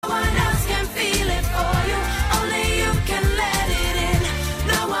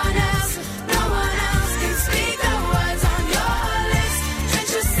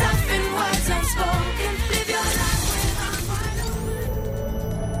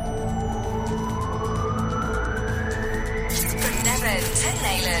Neyland to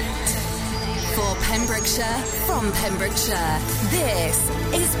Neyland. For Pembrokeshire, from Pembrokeshire, this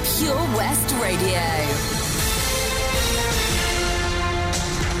is Pure West Radio.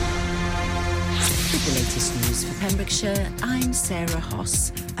 With the latest news for Pembrokeshire, I'm Sarah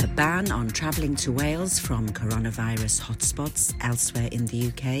Hoss. A ban on travelling to Wales from coronavirus hotspots elsewhere in the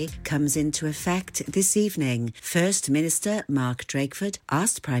UK comes into effect this evening. First Minister Mark Drakeford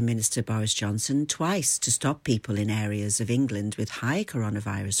asked Prime Minister Boris Johnson twice to stop people in areas of England with high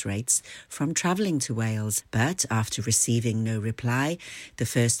coronavirus rates from travelling to Wales. But after receiving no reply, the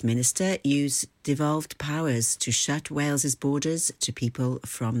First Minister used devolved powers to shut Wales's borders to people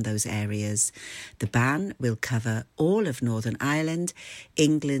from those areas. The ban will cover all of Northern Ireland,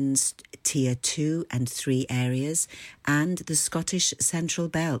 England's Tier 2 and 3 areas, and the Scottish Central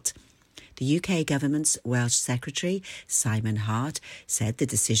Belt. The UK government's Welsh Secretary, Simon Hart, said the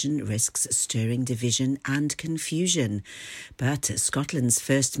decision risks stirring division and confusion. But Scotland's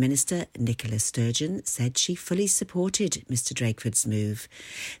First Minister, Nicola Sturgeon, said she fully supported Mr Drakeford's move.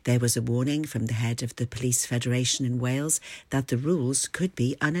 There was a warning from the head of the Police Federation in Wales that the rules could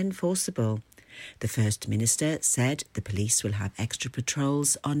be unenforceable. The First Minister said the police will have extra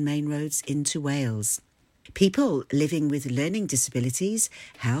patrols on main roads into Wales. People living with learning disabilities,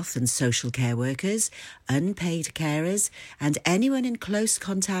 health and social care workers, unpaid carers and anyone in close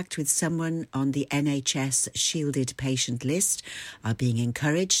contact with someone on the NHS shielded patient list are being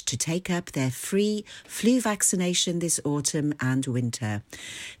encouraged to take up their free flu vaccination this autumn and winter.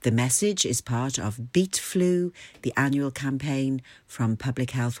 The message is part of Beat Flu, the annual campaign from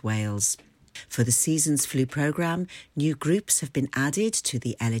Public Health Wales. For the season's flu programme, new groups have been added to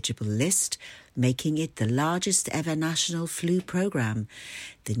the eligible list, making it the largest ever national flu programme.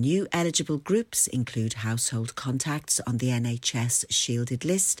 The new eligible groups include household contacts on the NHS shielded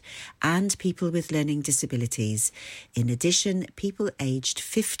list and people with learning disabilities. In addition, people aged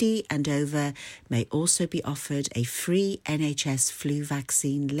 50 and over may also be offered a free NHS flu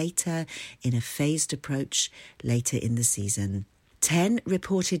vaccine later in a phased approach later in the season. 10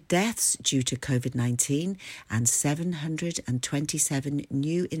 reported deaths due to COVID-19 and 727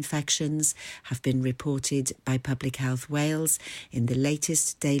 new infections have been reported by Public Health Wales in the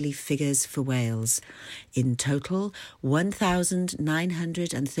latest daily figures for Wales. In total,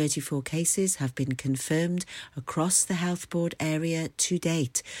 1,934 cases have been confirmed across the Health Board area to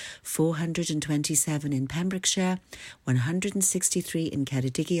date, 427 in Pembrokeshire, 163 in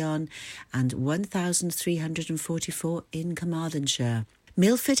Ceredigion and 1,344 in Carmarthenshire.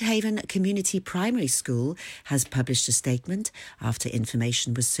 Milford Haven Community Primary School has published a statement after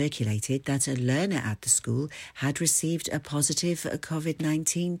information was circulated that a learner at the school had received a positive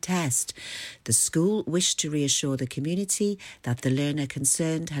COVID-19 test. The school wished to reassure the community that the learner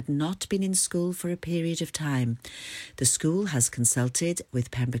concerned had not been in school for a period of time. The school has consulted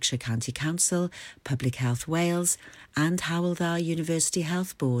with Pembrokeshire County Council, Public Health Wales and Hywel Dda University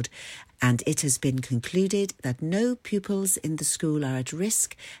Health Board, and it has been concluded that no pupils in the school are at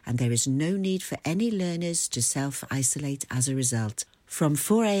risk and there is no need for any learners to self-isolate as a result. From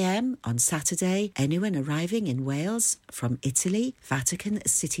 4 a.m. on Saturday, anyone arriving in Wales from Italy, Vatican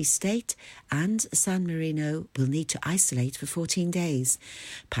City State and San Marino will need to isolate for 14 days.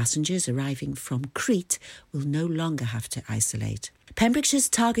 Passengers arriving from Crete will no longer have to isolate. Pembrokeshire's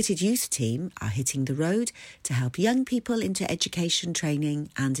targeted youth team are hitting the road to help young people into education, training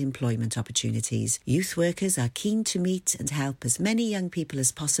and employment opportunities. Youth workers are keen to meet and help as many young people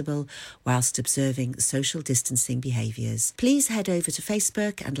as possible whilst observing social distancing behaviours. Please head over to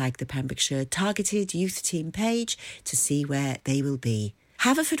Facebook and like the Pembrokeshire Targeted Youth Team page to see where they will be.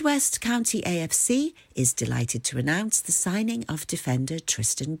 Haverfordwest County AFC is delighted to announce the signing of defender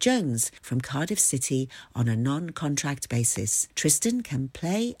Tristan Jones from Cardiff City on a non-contract basis. Tristan can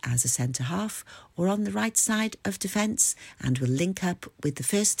play as a centre-half or on the right side of defence and will link up with the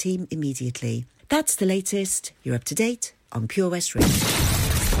first team immediately. That's the latest. You're up to date on Pure West Radio.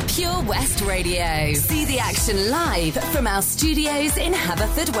 Pure West Radio. See the action live from our studios in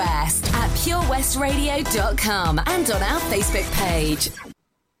Haverfordwest at purewestradio.com and on our Facebook page.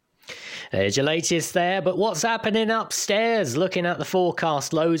 There's your latest there, but what's happening upstairs? Looking at the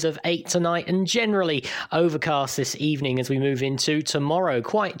forecast, lows of 8 tonight and generally overcast this evening as we move into tomorrow.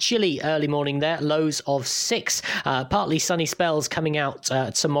 Quite chilly early morning there, lows of 6. Partly sunny spells coming out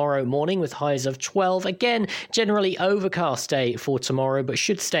tomorrow morning with highs of 12. Again, generally overcast day for tomorrow, but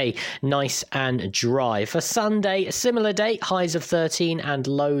should stay nice and dry. For Sunday, a similar day, highs of 13 and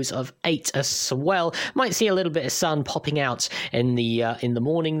lows of 8 as well. Might see a little bit of sun popping out in the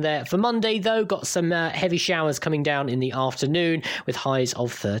morning there. For Monday, though, got some heavy showers coming down in the afternoon with highs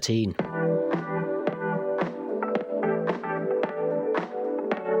of 13.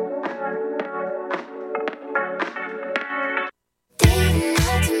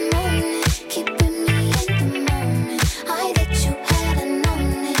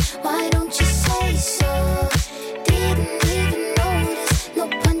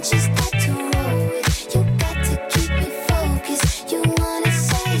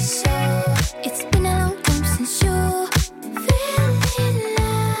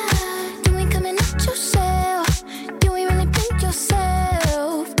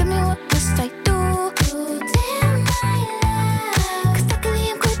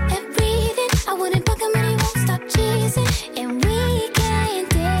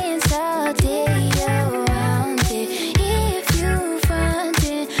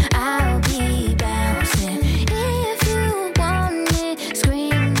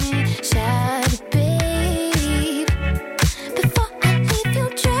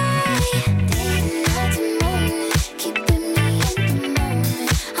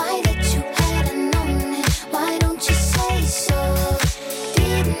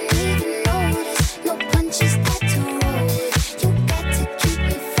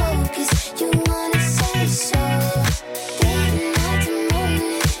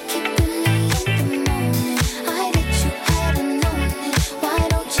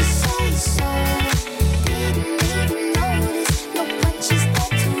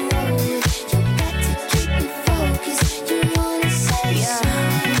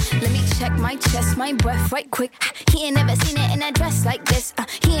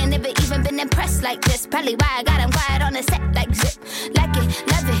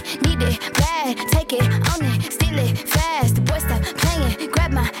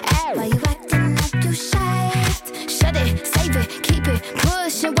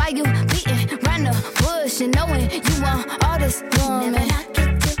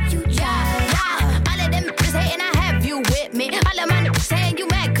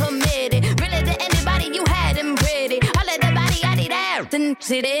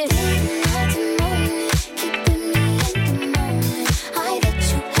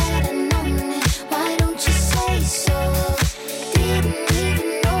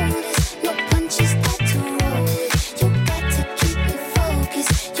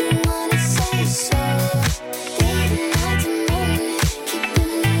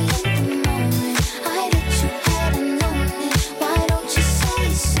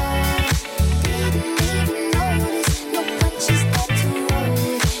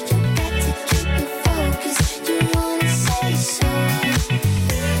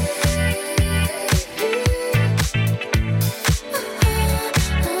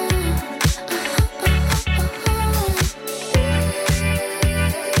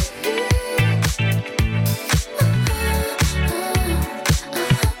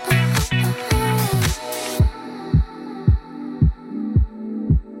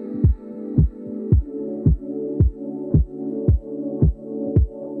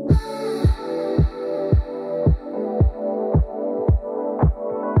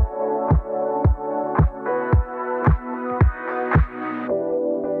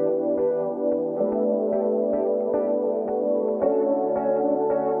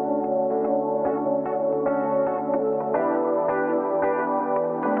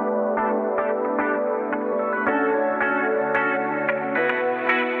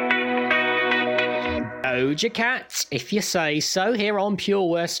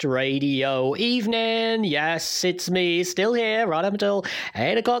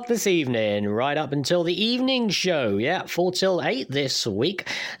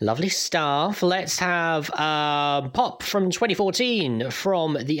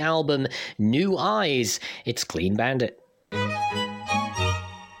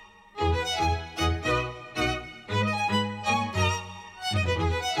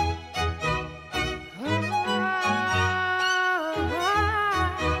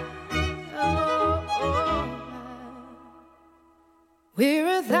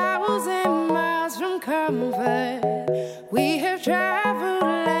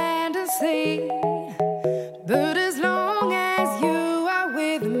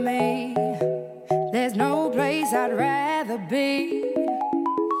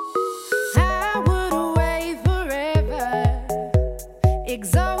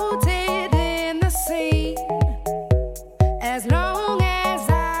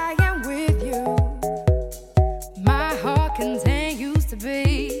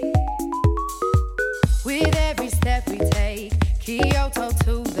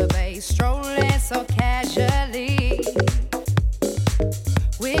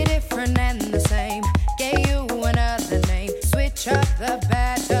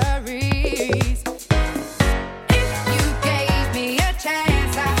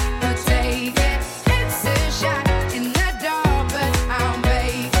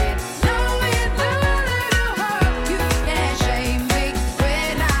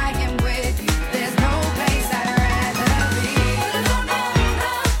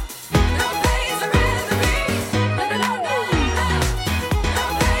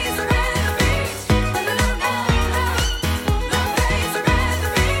 No place I'd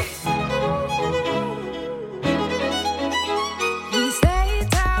rather be.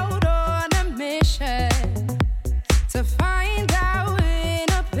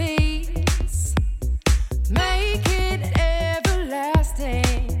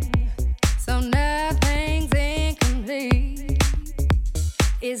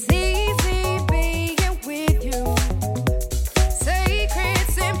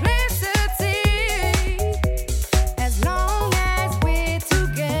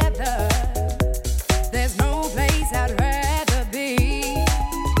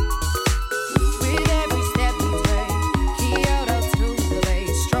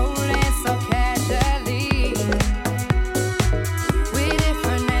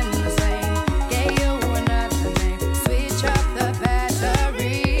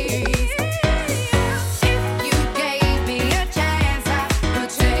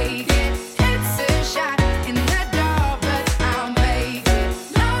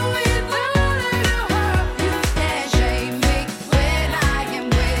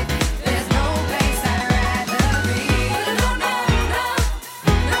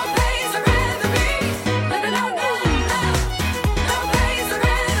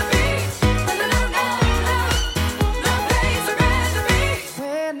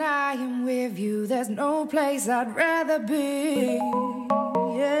 place I'd rather be.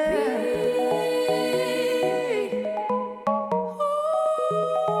 Yeah.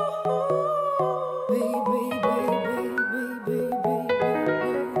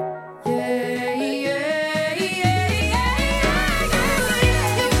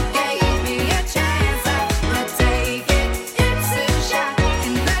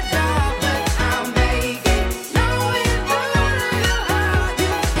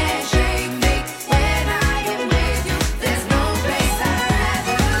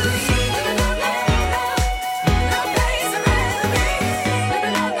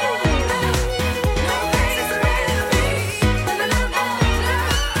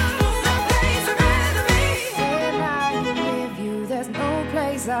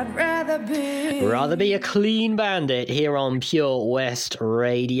 Rather be a clean bandit here on Pure West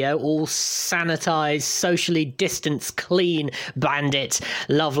Radio. All sanitised, socially distanced, clean bandit.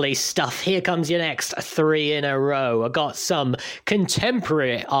 Lovely stuff. Here comes your next 3 in a row. I got some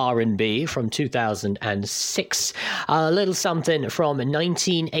contemporary R&B from 2006. A little something from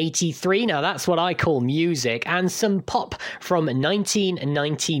 1983. Now that's what I call music. And some pop from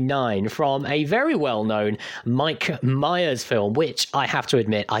 1999 from a very well-known Mike Myers film, which I have to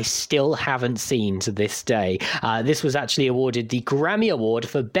admit I still haven't seen to this day. This was actually awarded the Grammy Award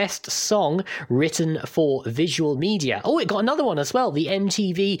for Best Song Written for Visual Media. Oh, it got another one as well, the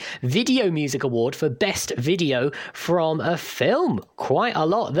MTV Video Music Award for Best Video from a Film. Quite a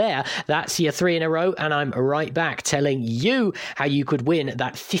lot there. That's your 3 in a row, and I'm right back telling you how you could win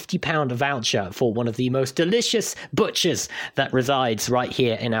that £50 voucher for one of the most delicious butchers that resides right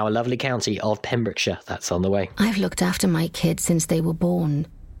here in our lovely county of Pembrokeshire. That's on the way. I've looked after my kids since they were born.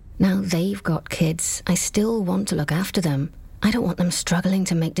 Now they've got kids, I still want to look after them. I don't want them struggling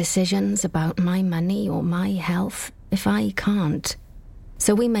to make decisions about my money or my health if I can't.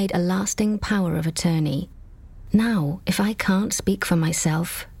 So we made a lasting power of attorney. Now, if I can't speak for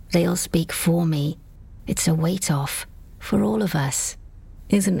myself, they'll speak for me. It's a weight off for all of us,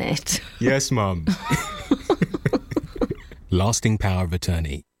 isn't it? Yes, Mum. Lasting power of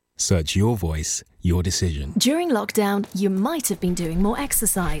attorney. Search your voice, your decision. During lockdown, you might have been doing more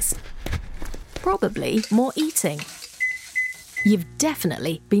exercise. Probably more eating. You've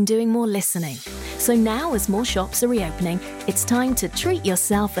definitely been doing more listening. So now, as more shops are reopening, it's time to treat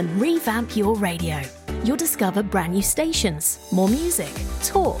yourself and revamp your radio. You'll discover brand new stations, more music,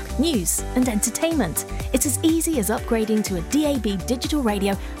 talk, news and entertainment. It's as easy as upgrading to a DAB digital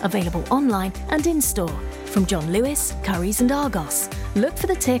radio available online and in-store. From John Lewis, Currys and Argos. Look for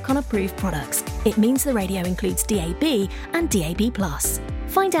the tick on approved products. It means the radio includes DAB and DAB+.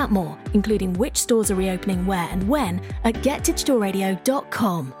 Find out more, including which stores are reopening where and when, at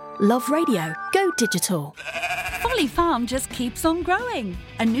getdigitalradio.com. Love radio. Go digital. Folly Farm just keeps on growing.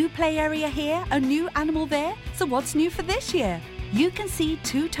 A new play area here, a new animal there. So what's new for this year? You can see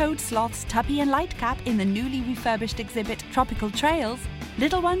two-toed sloths Tubby and Lightcap in the newly refurbished exhibit Tropical Trails.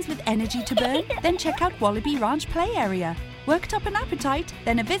 Little ones with energy to burn? Then check out Wallaby Ranch play area. Worked up an appetite?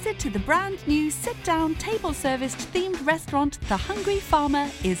 Then a visit to the brand new sit-down, table-serviced themed restaurant The Hungry Farmer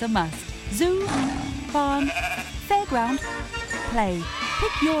is a must. Zoo, farm, fairground, play.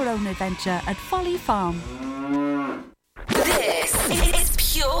 Pick your own adventure at Folly Farm. This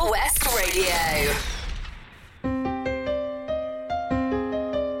is Pure West Radio.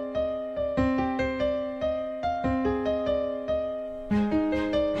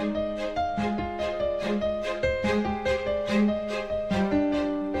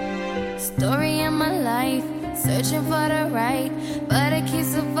 Story of my life, searching for the right, but it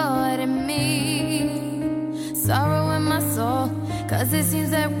keeps avoiding me. Sorrow in my soul, cause it seems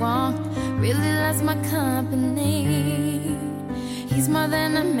that wrong really loves my company. He's more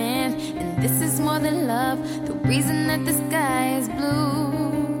than a man, and this is more than love. The reason that the sky is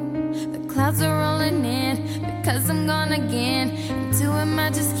blue, the clouds are rolling in because I'm gone again, and to him I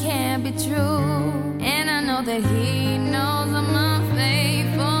just can't be true. And I know that he knows I'm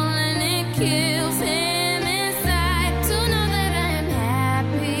unfaithful, and it kills him inside to know that I am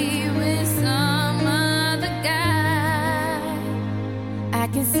happy with some other guy. I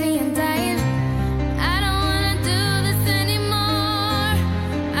can see him dying. I don't wanna do this anymore.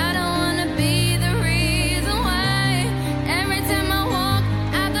 I don't wanna be the reason why. Every time I walk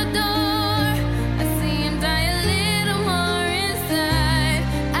out the door, I see him die a little more inside.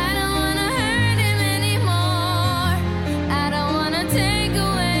 I don't wanna hurt him anymore. I don't wanna take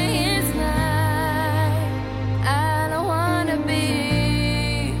away his life. I don't wanna be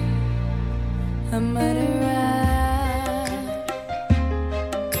a murderer.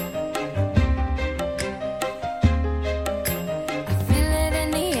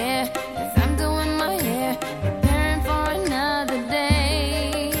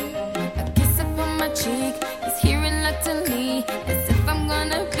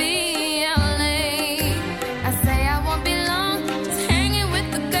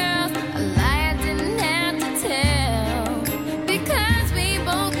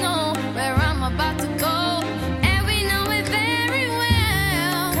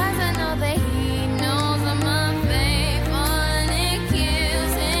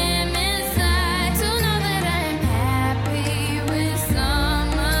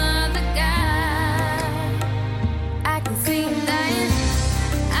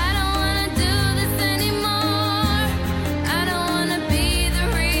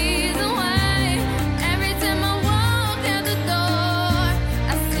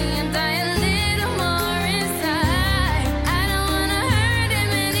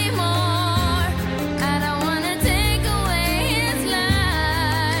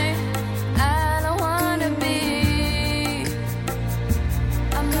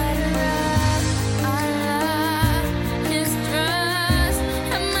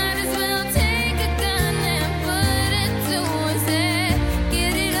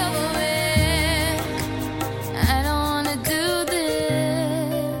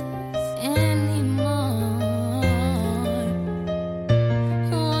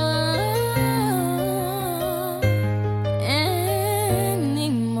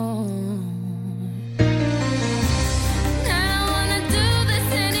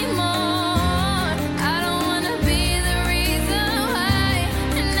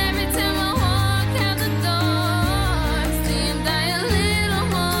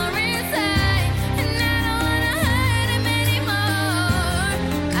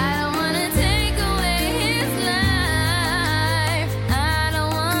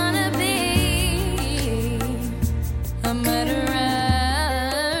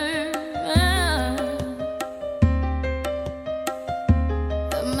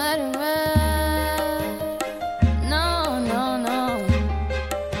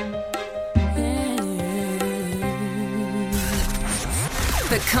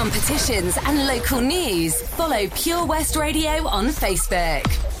 For competitions and local news, follow Pure West Radio on Facebook.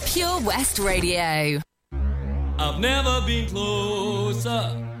 Pure West Radio. I've never been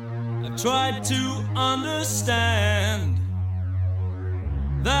closer. I've tried to understand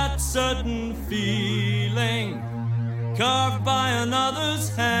that certain feeling carved by another's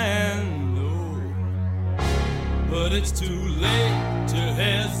hand. Oh, but it's too late to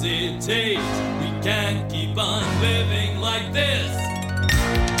hesitate. We can't keep on living like this.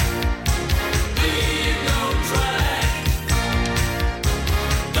 Leave no track.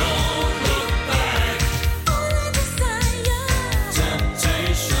 Don't look back. Only desire.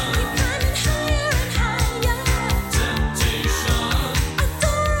 Temptation. Keep climbing higher and higher. Temptation.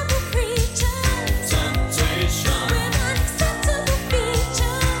 Adorable creatures. Temptation. With unacceptable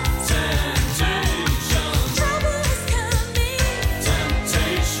features. Temptation. Trouble is coming.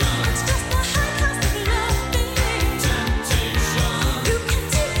 Temptation. It's just the high cost of loving. Temptation. You can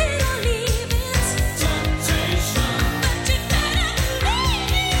take it or leave it. Temptation. But you better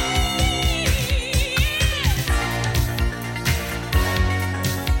leave it.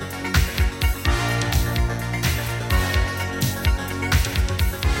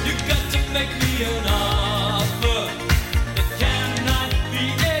 You got to make me an offer that cannot be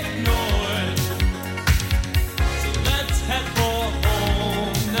ignored. So let's head for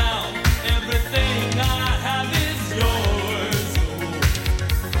home now. Everything I have is yours. Oh,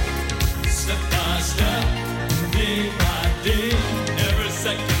 step by step, day by day, every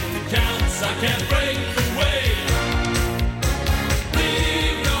second counts. I can't break away.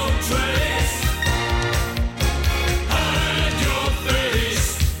 Leave no trace. Hide your face.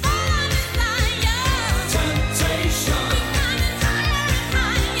 Temptation.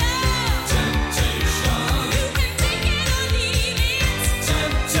 Temptation. You can take it or leave it.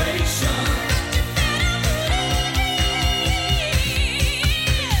 Temptation.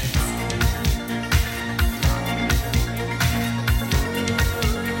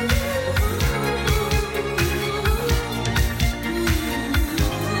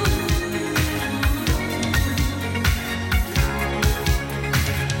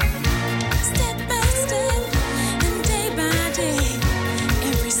 Step by step and day by day,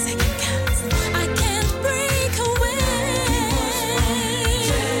 every second counts. I can't break away.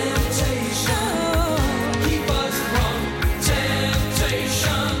 Temptation, keep us from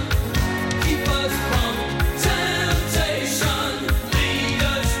temptation. Keep us from temptation. Lead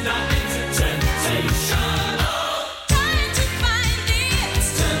us not into temptation. Trying to find it.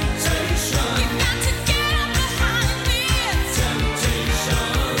 Temptation. You've got to get up behind it. Temptation.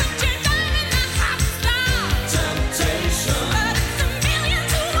 Put your dive in the hot spot. Temptation. But it's a million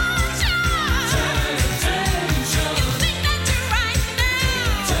to watch out. Temptation. You think that you're right now.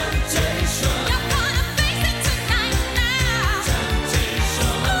 Temptation. You're gonna face it tonight now.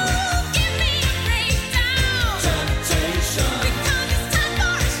 Temptation. Ooh, give me a breakdown. Temptation. Because it's time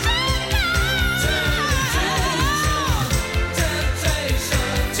for a showdown. Temptation.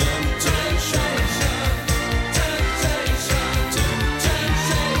 Temptation.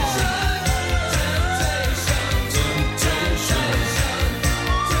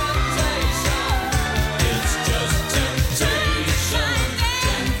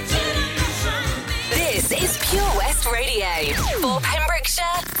 This is Pure West Radio. For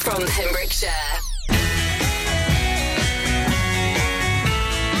Pembrokeshire, from Pembrokeshire.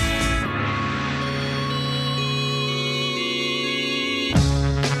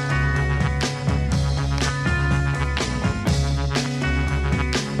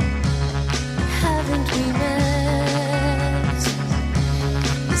 Haven't we met?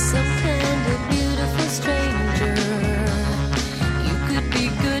 You're some kind of beautiful stranger. You could be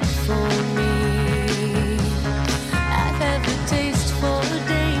good for me. I have a taste for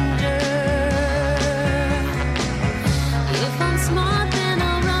danger.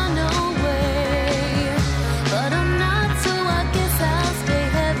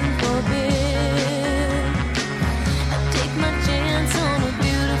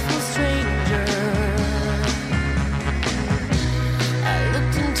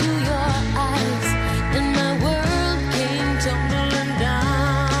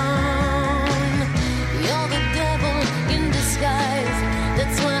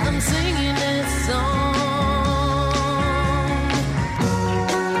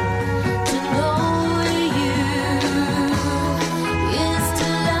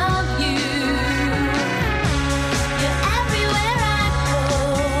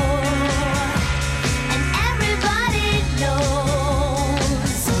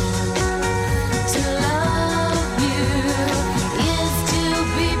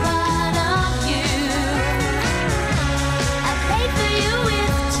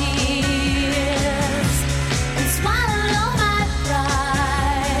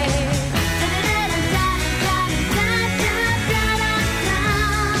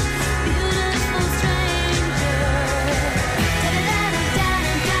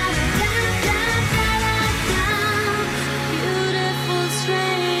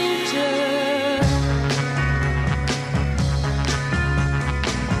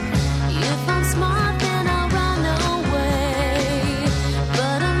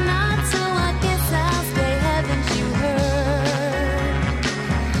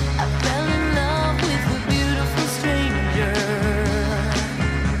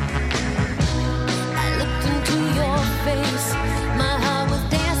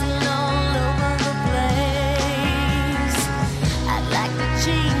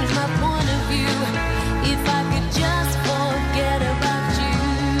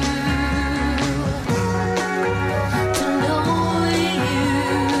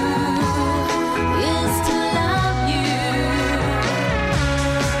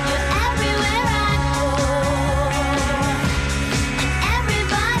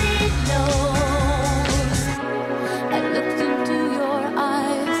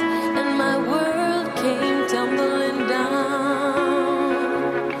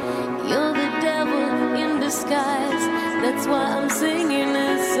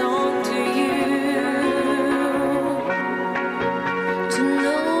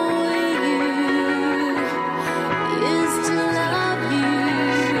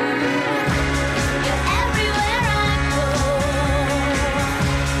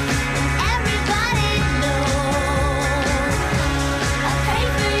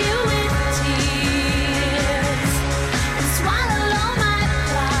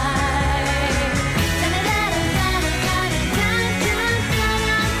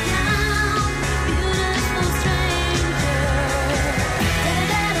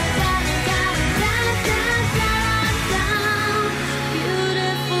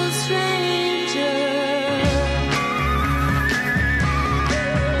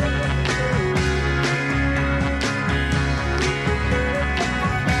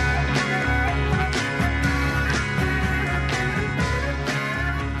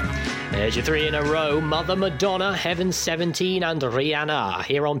 There's your three in a row. Mother Madonna, Heaven 17 and Rihanna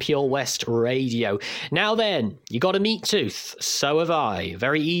here on Pure West Radio. Now then, you got a meat tooth. So have I.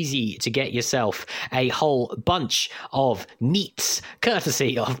 Very easy to get yourself a whole bunch of meats,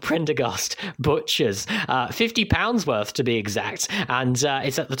 courtesy of Prendergast Butchers. £50 worth to be exact. And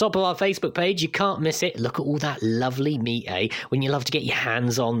it's at the top of our Facebook page. You can't miss it. Look at all that lovely meat, eh? When you love to get your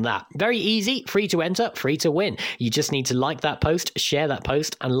hands on that. Very easy, free to enter, free to win. You just need to like that post, share that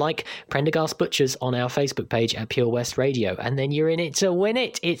post, and like Prendergast Butchers on our Facebook page at Pure West Radio, and then you're in it to win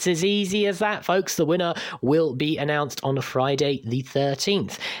it. It's as easy as that, folks. The winner will be announced on Friday the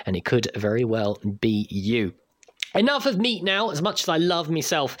 13th, and it could very well be you. Enough of meat now. As much as I love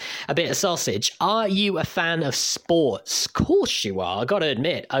myself a bit of sausage, are you a fan of sports? Of course you are. I got to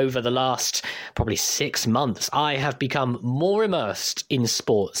admit, over the last probably 6 months, I have become more immersed in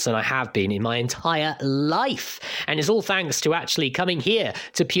sports than I have been in my entire life. And it's all thanks to actually coming here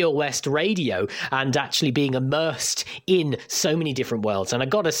to Pure West Radio and actually being immersed in so many different worlds. And I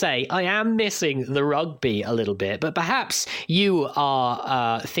got to say, I am missing the rugby a little bit, but perhaps you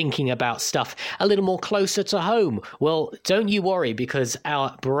are thinking about stuff a little more closer to home. Well, don't you worry, because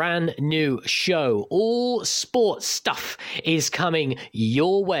our brand new show, All Sports Stuff, is coming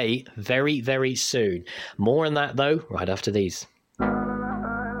your way very, very soon. More on that, though, right after these.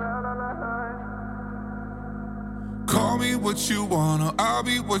 Call me what you wanna, I'll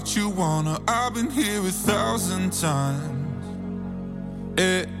be what you wanna. I've been here 1,000 times.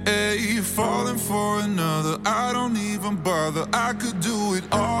 Hey, falling for another, I don't even bother. I could do it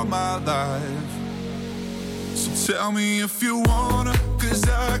all my life. So tell me if you wanna, cause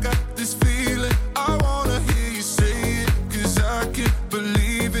I got this feeling. I wanna hear you say it, cause I can't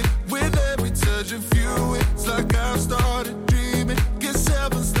believe it. With every touch of you, it's like I've started dreaming. Guess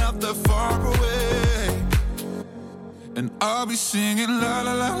heaven's not that far away. And I'll be singing la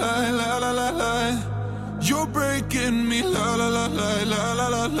la la la la la la la. You're breaking me la la la la la la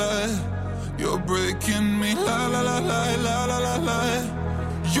la la. You're breaking me la la la la la la la la.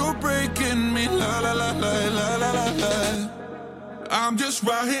 You're breaking me, la la la la la la la la. I'm just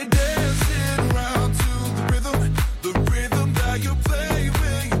right here dancing around to the rhythm that you play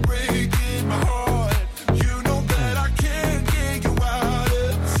when you're breaking my heart. You know that I can't get you out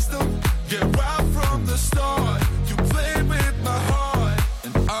of the system. Yeah, right from the start, you played with my heart,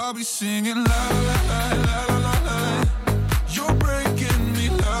 and I'll be singing la la la la la la la. You're breaking me,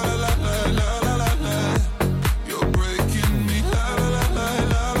 la la la la la la la la. You're breaking me, la la la la.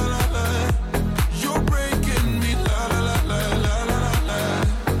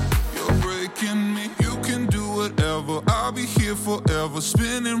 I'll be here forever,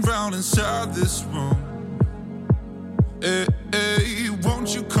 spinning round inside this room. Hey, hey,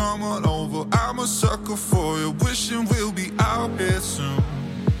 won't you come on over? I'm a sucker for you, wishing we'll be out here soon.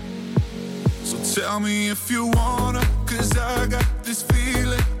 So tell me if you wanna, cause I got this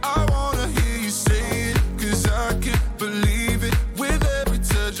feeling. I wanna hear you say it, cause I can't believe it. With every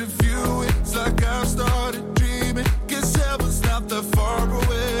touch of you, it's like I've started dreaming. Guess heaven's not that far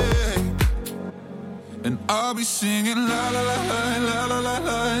away. And I'll be singing la la la la la la la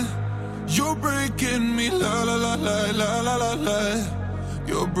la. You're breaking me la la la la la la la la.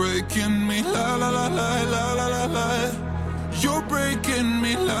 You're breaking me la la la la la la la la. You're breaking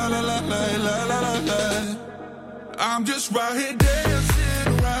me la la la la la la la la. I'm just right here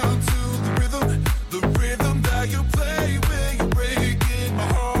dancing around to the rhythm that you play when you're breaking my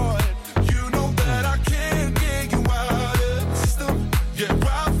heart. You know that I can't get you out of the system. Yeah,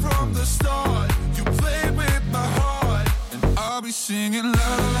 right from the start. I'll be singing la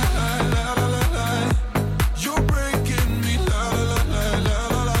la la la la la la. You're breaking me la la la la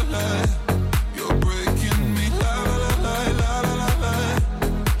la la la. You're breaking me la la la la la la la.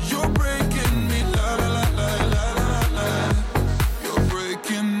 You're breaking me la la la la la la la. You're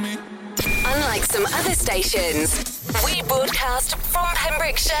breaking me. Unlike some other stations, we broadcast from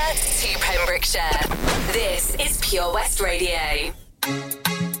Pembrokeshire to Pembrokeshire. This is Pure West Radio.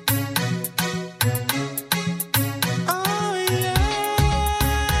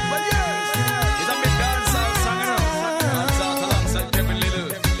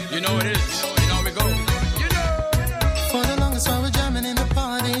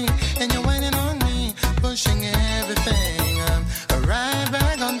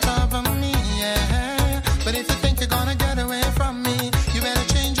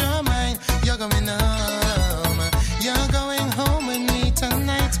 You're going home with me tonight.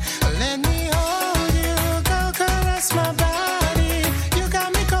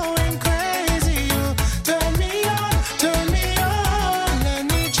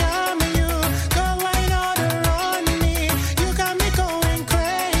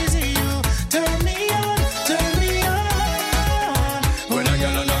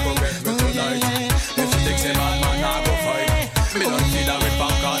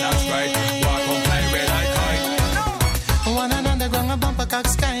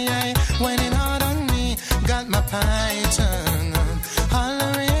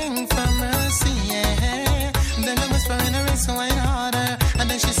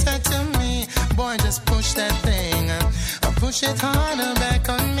 push it harder back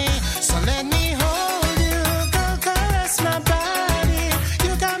on me. So let me hold you, go caress my body.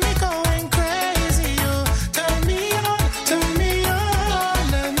 You got me going crazy. You turn me on, turn me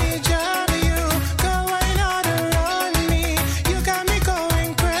on. Let me jam you, go wine out around me. You got me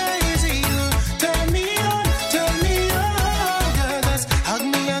going crazy. You turn me on, turn me on. Girl, just hug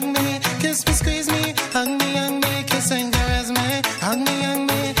me, kiss me, squeeze me. Hug me, kiss and caress me. Hug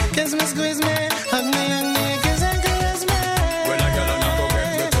me, kiss me, squeeze me. Hug me, kiss and caress me. When a girl on a go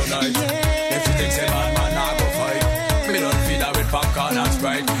get me tonight. If she thinks a man, I go fight. Me don't feed her with popcorn and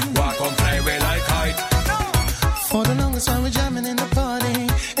Sprite. Walk on fly away like kite. For the longest while we're jamming in the party,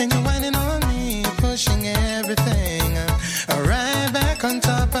 and you're whining on me, pushing everything right back on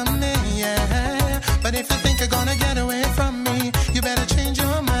top of me, yeah. But if you think you're gonna get away from me, you better change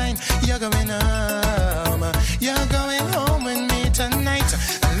your mind. You're going home. You're going home with me tonight.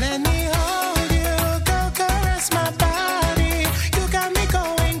 Let me hold you, go caress my body. You got me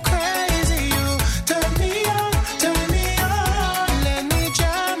going crazy. You turn me on, turn me on. Let me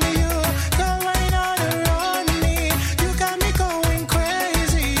jam you, go right on around me. You got me going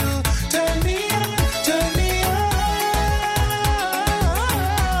crazy. You turn me on, turn me on.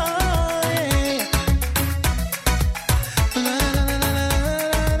 Yeah. La, la, la, la, la, la,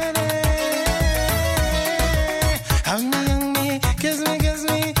 la, la. Hug me, kiss me, kiss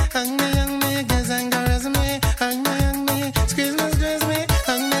me. Hug me, kiss and caress me. Hug me, squeeze me, squeeze me.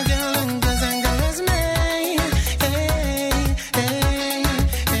 Hug me, girl, and kiss and caress me. Hey, hey,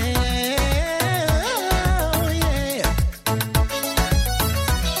 hey, oh, yeah.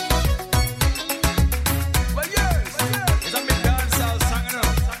 Well, yes. It's a big dancehall song, you know.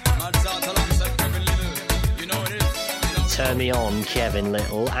 Mads out alongside Kevin Little. You know what it is? Turn me on, Kevin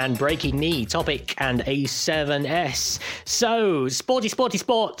Little, and Breaking Me, Topic and A7S. So, sports.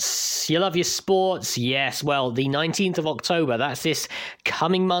 You love your sports? Yes, well, the 19th of October, that's this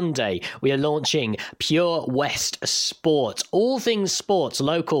coming Monday, we are launching Pure West Sport. All things sports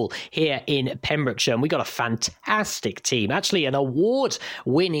local here in Pembrokeshire. And we got a fantastic team, actually an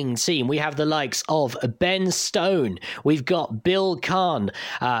award-winning team. We have the likes of Ben Stone, we've got Bill Kahn,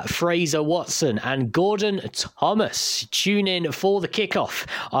 Fraser Watson, and Gordon Thomas. Tune in for the kickoff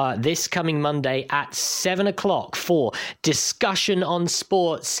this coming Monday at 7 o'clock for discussion on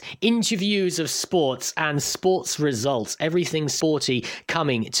sports, interviews of sports, and sports results. Everything sporty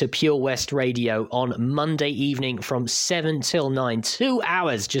coming to Pure West Radio on Monday evening from 7 till 9. 2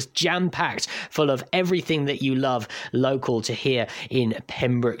 hours just jam-packed full of everything that you love local to here in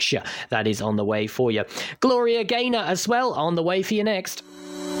Pembrokeshire. That is on the way for you. Gloria Gaynor as well on the way for you next.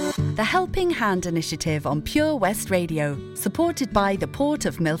 The Helping Hand Initiative on Pure West Radio, supported by the Port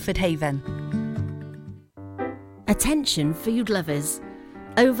of Milford Haven. Attention food lovers.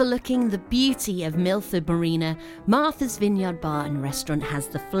 Overlooking the beauty of Milford Marina, Martha's Vineyard Bar and Restaurant has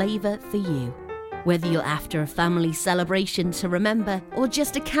the flavour for you. Whether you're after a family celebration to remember or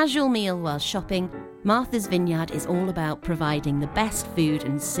just a casual meal while shopping, Martha's Vineyard is all about providing the best food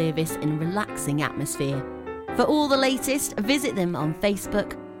and service in a relaxing atmosphere. For all the latest, visit them on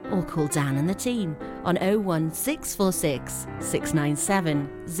Facebook or call Dan and the team on 01646 697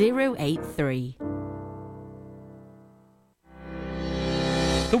 083.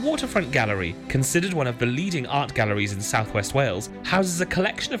 The Waterfront Gallery, considered one of the leading art galleries in South West Wales, houses a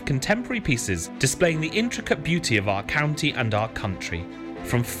collection of contemporary pieces displaying the intricate beauty of our county and our country.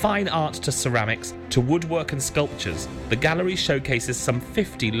 From fine art to ceramics to woodwork and sculptures, the gallery showcases some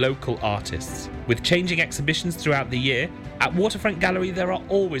 50 local artists. With changing exhibitions throughout the year, at Waterfront Gallery there are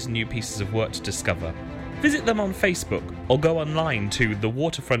always new pieces of work to discover. Visit them on Facebook or go online to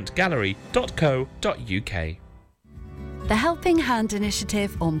thewaterfrontgallery.co.uk. The Helping Hand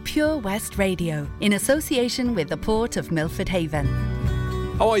Initiative on Pure West Radio, in association with the Port of Milford Haven.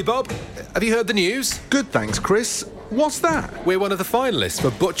 Oh, hi, Bob. Have you heard the news? Good, thanks, Chris. What's that? We're one of the finalists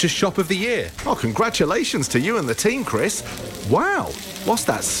for Butcher's Shop of the Year. Oh, congratulations to you and the team, Chris. Wow, what's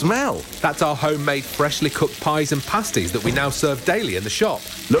that smell? That's our homemade freshly cooked pies and pasties that we now serve daily in the shop.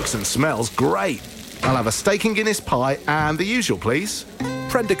 Looks and smells great. I'll have a steak and Guinness pie and the usual, please.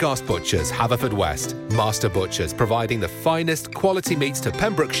 Prendergast Butchers, Haverfordwest. Master Butchers, providing the finest quality meats to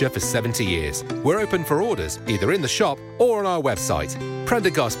Pembrokeshire for 70 years. We're open for orders, either in the shop or on our website,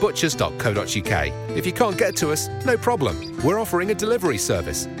 prendergastbutchers.co.uk. If you can't get to us, no problem. We're offering a delivery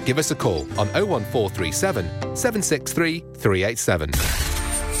service. Give us a call on 01437 763 387.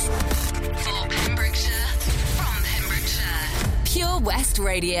 For Pembrokeshire, from Pembrokeshire, Pure West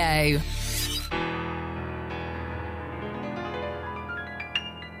Radio.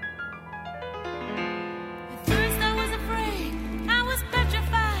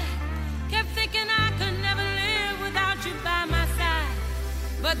 By my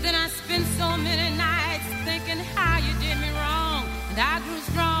Then I spent so many nights thinking how you did me wrong, and I grew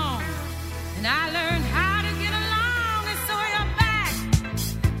strong, and I learned how to get along, and so you're back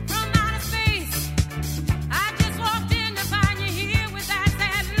from outer space. I just walked in to find you here with that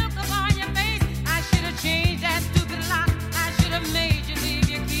sad look upon your face. I should have changed that stupid lock. I should have made you leave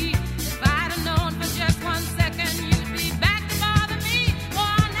your key. If I'd have known for just 1 second you'd be back to bother me.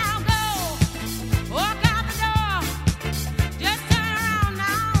 Oh, now go, walk out the door. Just turn around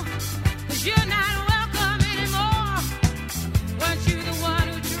now, 'cause you're not welcome anymore. Weren't you the one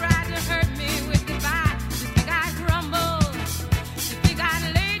who tried to hurt me with goodbye? You think I'd crumble? You think I'd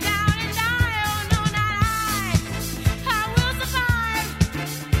lay down and die? Oh, no, not I. I will survive.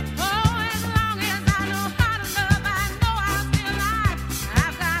 Oh, as long as I know how to love, I know I'll be alive.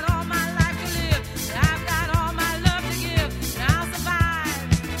 I've got all my life to live, and I've got all my love to give, and I'll survive.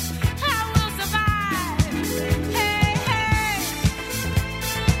 I will survive. Hey, hey.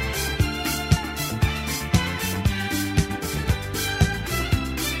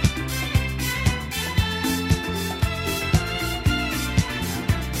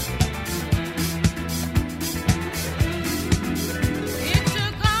 It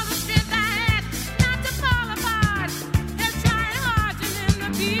took all the strength I had not to fall apart, and trying hard to mend the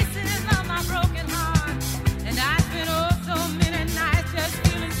pieces of my broken heart. And I spent oh so many nights just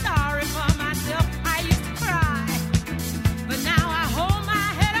feeling sorry for myself. I used to cry, but now I hold my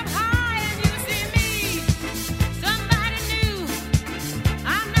head up high, and you see me, somebody new.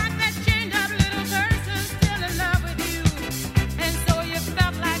 I'm not that chained up little person still in love with you. And so you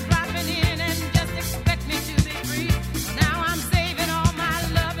felt like dropping in and just expect me to be free. Well, now I'm saving all my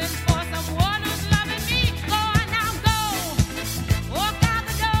loving for someone who's loving me. Go on now, go, walk out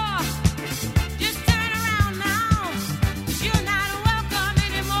the door. Just turn around now, 'cause you're not welcome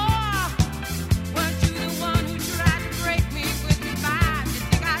anymore. Weren't you the one who tried to break me with goodbye? You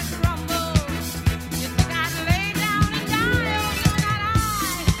think I'd crumble? You think I'd lay down and die? Oh, no, not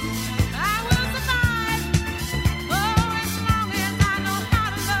I. I will survive. Oh, as long as I know how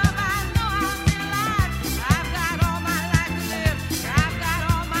to love, I know I'll be alive. I've got all my life to live, I've got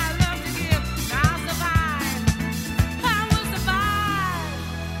all my love to give, and I'll survive. I will survive.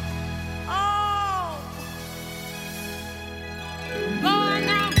 Oh, go on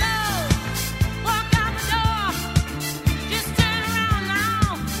now, go, walk out the door. Just turn around now,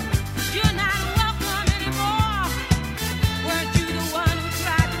 'cause you're not welcome anymore. Weren't you the one who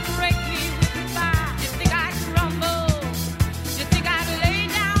tried to break me with goodbye? You think I'd crumble? You think I'd lay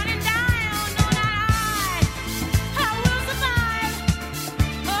down and die? Oh, no, not I. I will survive.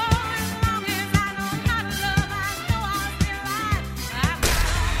 Oh, as long as I know how to love, I know I'll be alive. I've got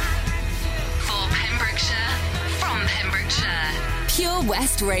all my life to live. For Pembrokeshire, from Pembrokeshire, Pure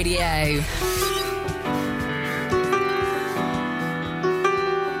West Radio.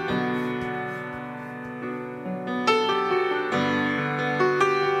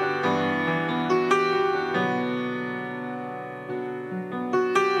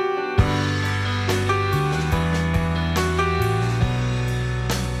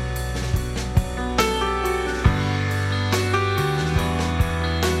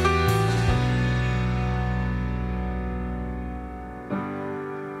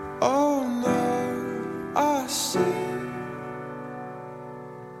 Oh no,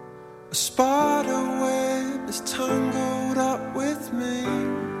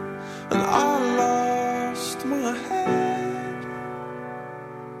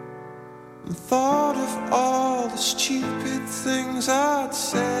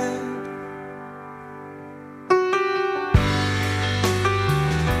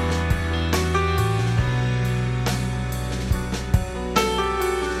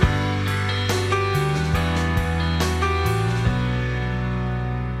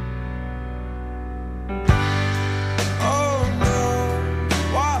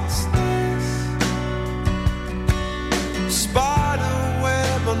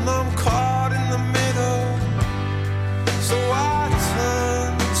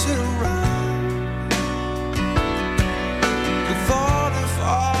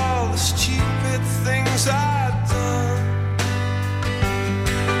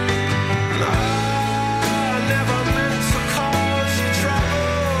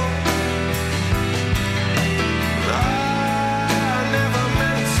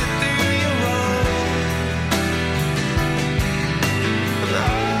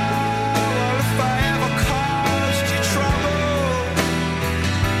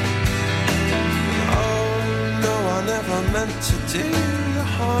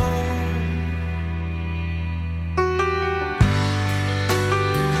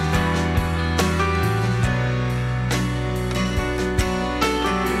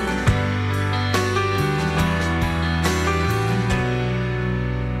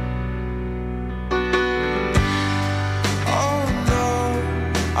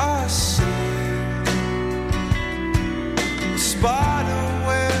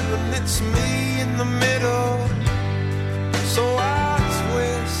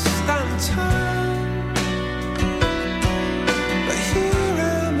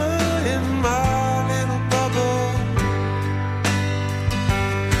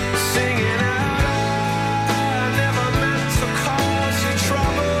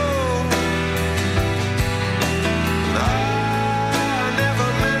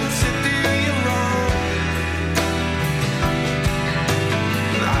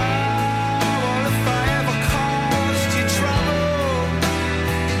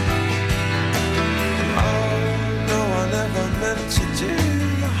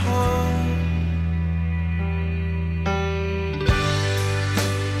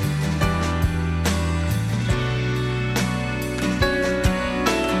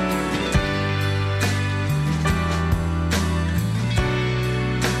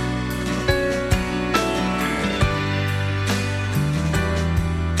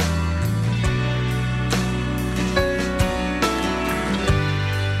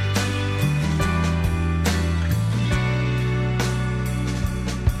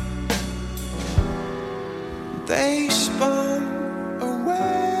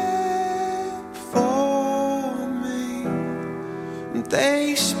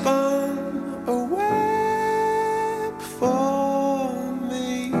 spun a web for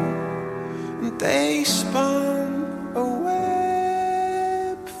me. They spun a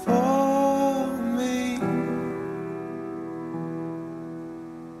web for me.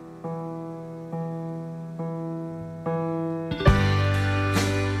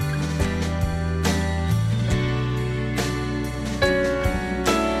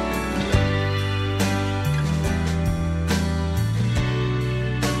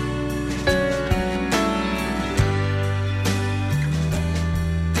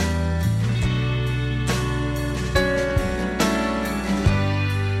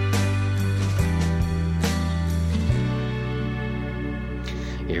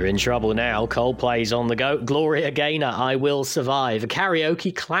 You're in trouble now. Coldplay's on the go. Gloria Gaynor, I Will Survive. A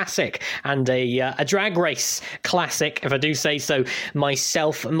karaoke classic and a drag race classic, if I do say so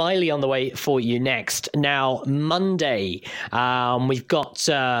myself. Miley on the way for you next. Now, Monday, we've got,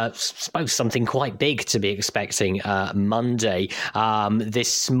 suppose, something quite big to be expecting Monday.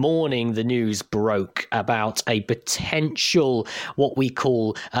 This morning, the news broke about a potential, what we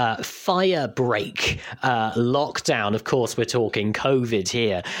call fire break lockdown. Of course, we're talking COVID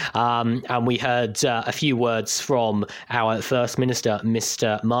here. And we heard a few words from our First Minister,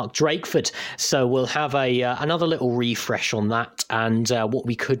 Mr. Mark Drakeford. So we'll have another little refresh on that and what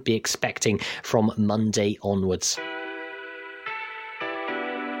we could be expecting from Monday onwards.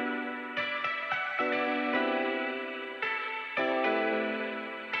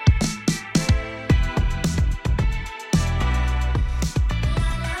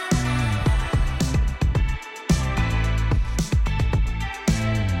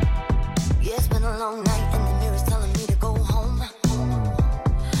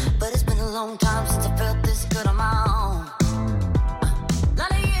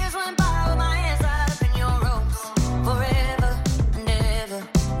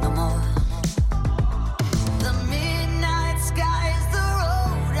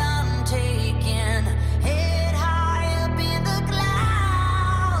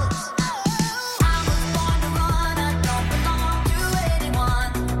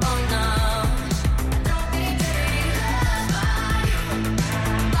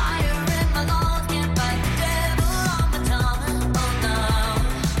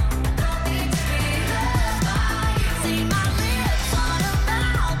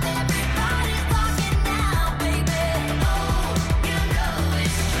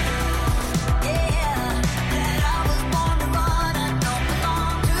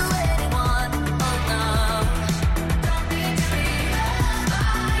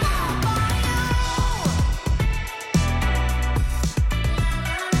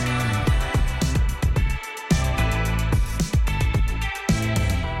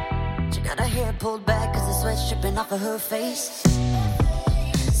 Pulled back cause the sweat's dripping off of her face.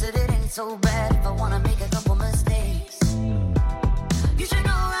 Said it ain't so bad if I wanna make a couple mistakes. You should know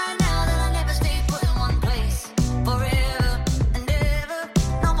right now that I never stay put in one place forever and ever,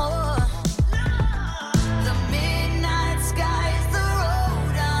 no more. The midnight sky is the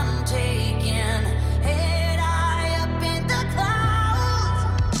road I'm taking, head high up in the clouds.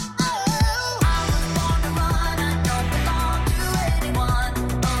 Oh, I was born to run, I don't belong to anyone.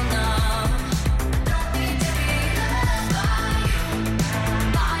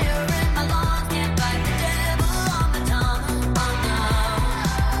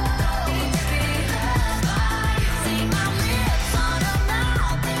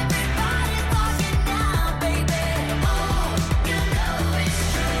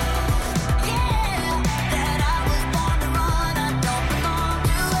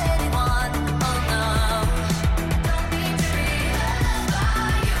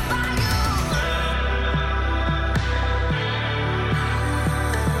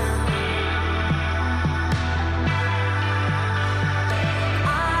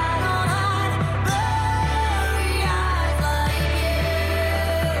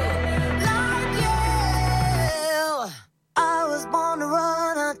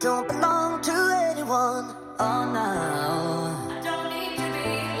 Oh no.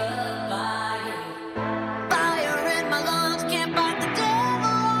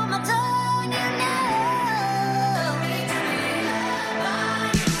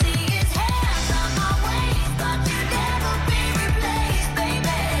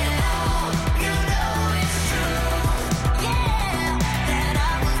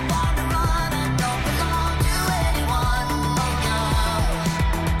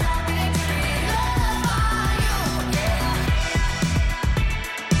 Yeah.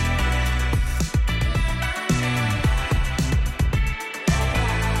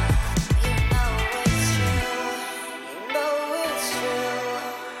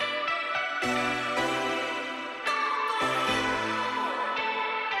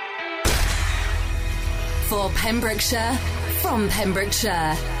 For Pembrokeshire, from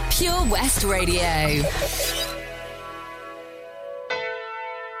Pembrokeshire, Pure West Radio.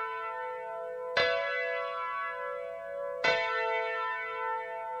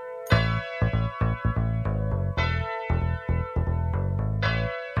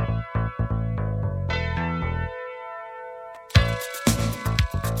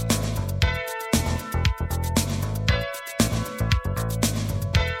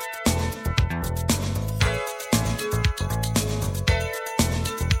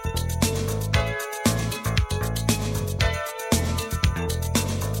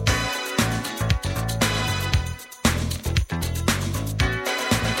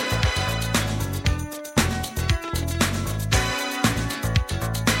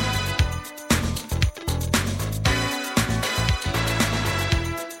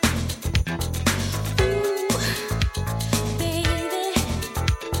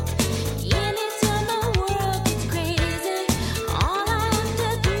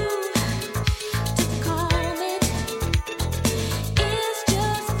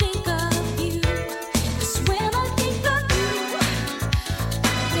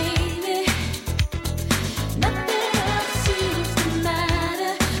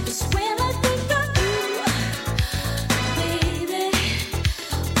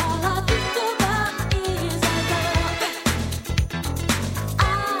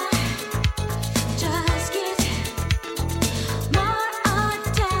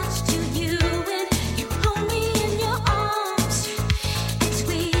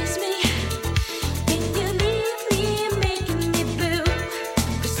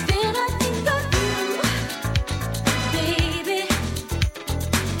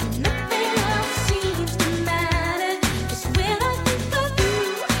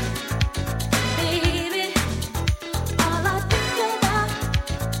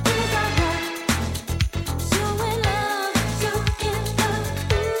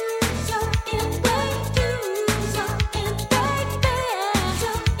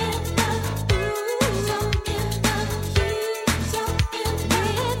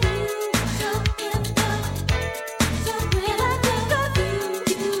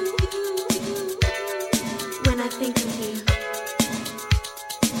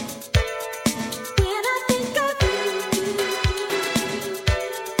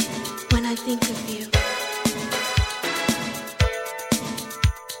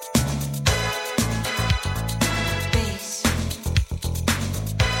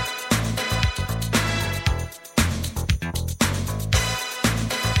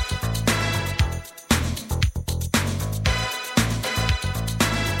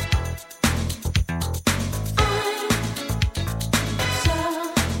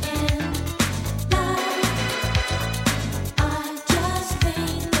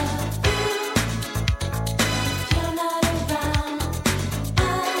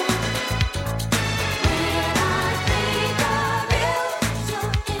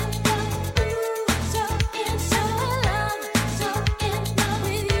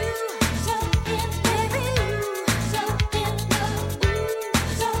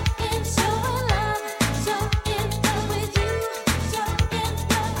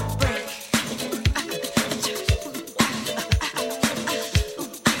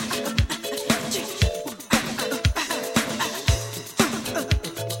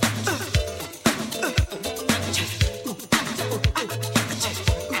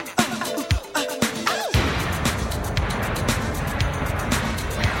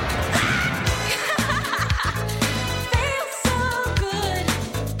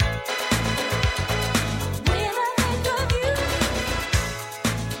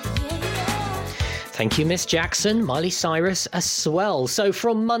 Thank you, Miss Jackson. Miley Cyrus as well. So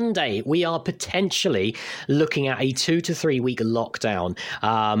from Monday, we are potentially looking at a 2 to 3 week lockdown.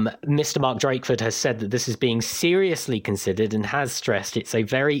 Mr. Mark Drakeford has said that this is being seriously considered and has stressed it's a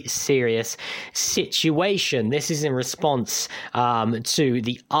very serious situation. This is in response to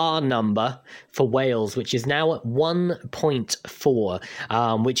the R number for Wales, which is now at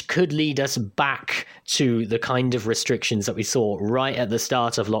 1.4, which could lead us back to the kind of restrictions that we saw right at the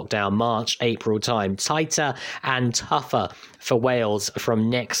start of lockdown, March, April time. Tighter and tougher for Wales from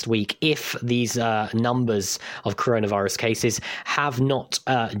next week if these numbers of coronavirus cases have not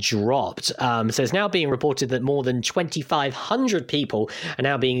dropped. So it's now being reported that more than 2,500 people are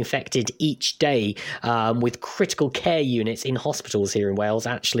now being infected each day, with critical care units in hospitals here in Wales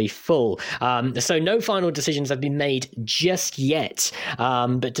actually full. So no final decisions have been made just yet,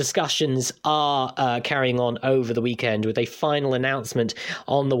 but discussions are carrying on over the weekend with a final announcement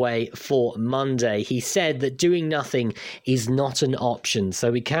on the way for Monday. He said that doing nothing is not an option,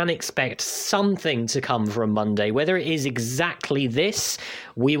 so we can expect something to come from Monday. Whether it is exactly this,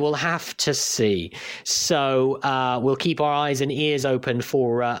 we will have to see. So we'll keep our eyes and ears open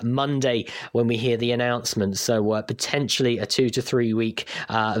for Monday when we hear the announcement. So potentially a 2 to 3 week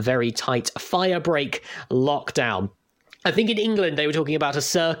very tight fire break lockdown. I think in England they were talking about a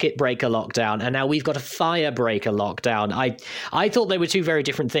circuit breaker lockdown, and now we've got a fire breaker lockdown. I thought they were two very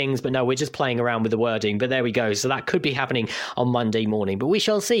different things, but no, we're just playing around with the wording. But there we go. So that could be happening on Monday morning, but we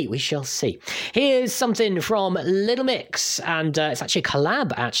shall see. We shall see. Here's something from Little Mix, and it's actually a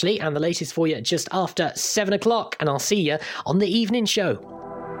collab, actually, and the latest for you just after 7 o'clock, and I'll see you on the evening show.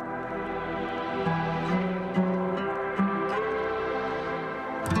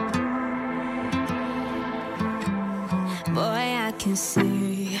 I can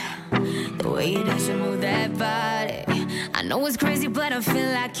see the way you dance and move that body. I know it's crazy, but I feel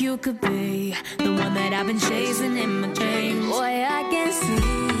like you could be the one that I've been chasing in my dreams. Boy, I can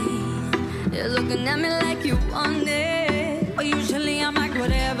see you're looking at me like you want it. But usually I'm like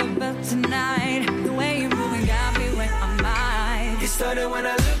whatever, but tonight the way you're moving got me where I'm at. It started when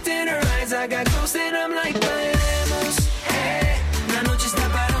I looked in her eyes. I got close and I'm like, bailemos, hey. La noche está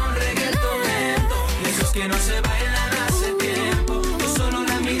para un reggaetón lento, esos que no se bailan hace tiempo. Yo solo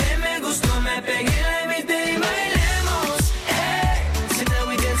la miré, me gustó, me pegué, la invité y bailemos, hey. So now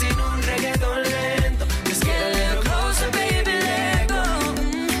we dancing un reggaetón lento. Just get a little closer, baby, let go.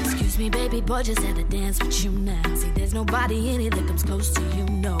 Excuse me, baby boy, just had to dance with you now. See, there's nobody in it that comes close to you,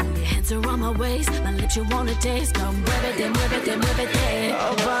 no. Your hands are on my waist, my lips you wanna taste. Come muévete, muévete, muévete.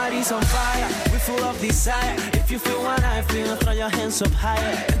 Our bodies on fire, we're full of desire. If you feel what I feel, throw your hands up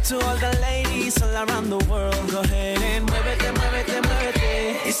higher. And to all the ladies all around the world, go ahead and muévete, muévete,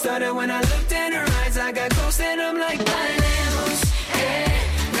 muévete. It started when I looked in her eyes. I got close and I'm like, bailemos, hey.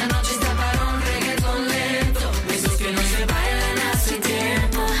 La noche está para un reggaetón lento, esos que no se bailan hace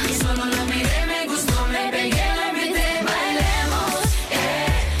tiempo. Y solo la miré, me gustó, me pegué, la invité, bailemos,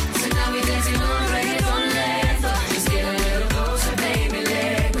 hey. So now we dancing un reggaetón lento. Just get a little closer, baby,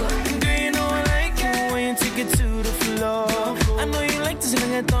 let go. Do you know I like it when you take it to the floor? I know you like this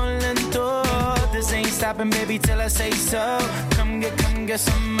reggaeton lento. This ain't stopping, baby, till I say so. Come get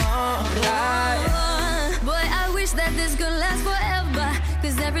some more. Boy, I wish that this could last forever.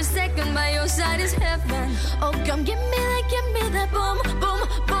 Cause every second by your side is heaven. Oh, come give me that boom, boom,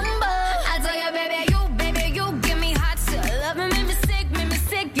 boom, boom. I tell you, baby, you give me hot. Love me, make me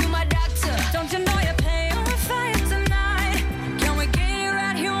sick, you my doctor. Don't you know you're paying on fire tonight? Can we get you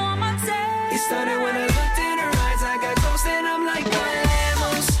right here on my tape? It started when I looked in her eyes. I got close and I'm like,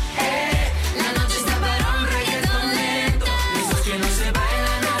 bailemos, hey. La noche está para un reggaetón lento, esos que no se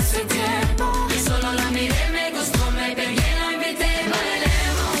bailan hace tiempo. Y solo la miré, me gustó, me pegué, la invité,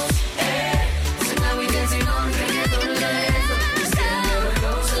 bailemos, hey. So now we dancing on reggaetón lento. Just get a little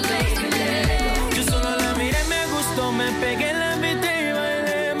closer, baby, let go. Yo solo la miré, me gustó, me pegué, la invité y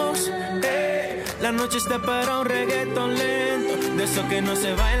bailemos, hey. La noche está para un reggaetón lento, de esos que no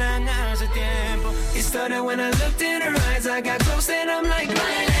se bailan hace tiempo. It started when I looked in her eyes. I got close and I'm like,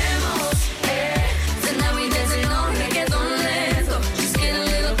 bailemos, hey. So now we dancing on reggaeton lento. Just get a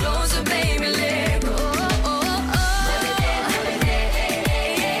little closer, baby, let go. So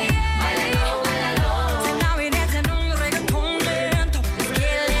now we dancing on reggaeton lento. Just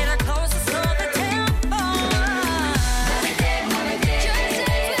get a little closer, slow the tempo.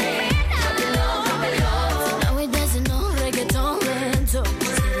 So now we dancing on reggaeton lento.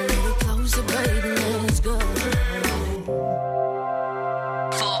 Just get a little closer, baby, let's go.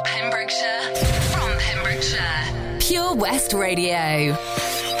 For Pembrokeshire, from Pembrokeshire, Pure West Radio.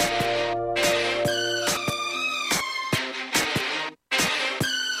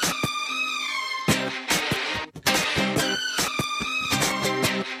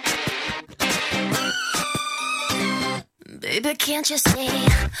 Baby, can't you see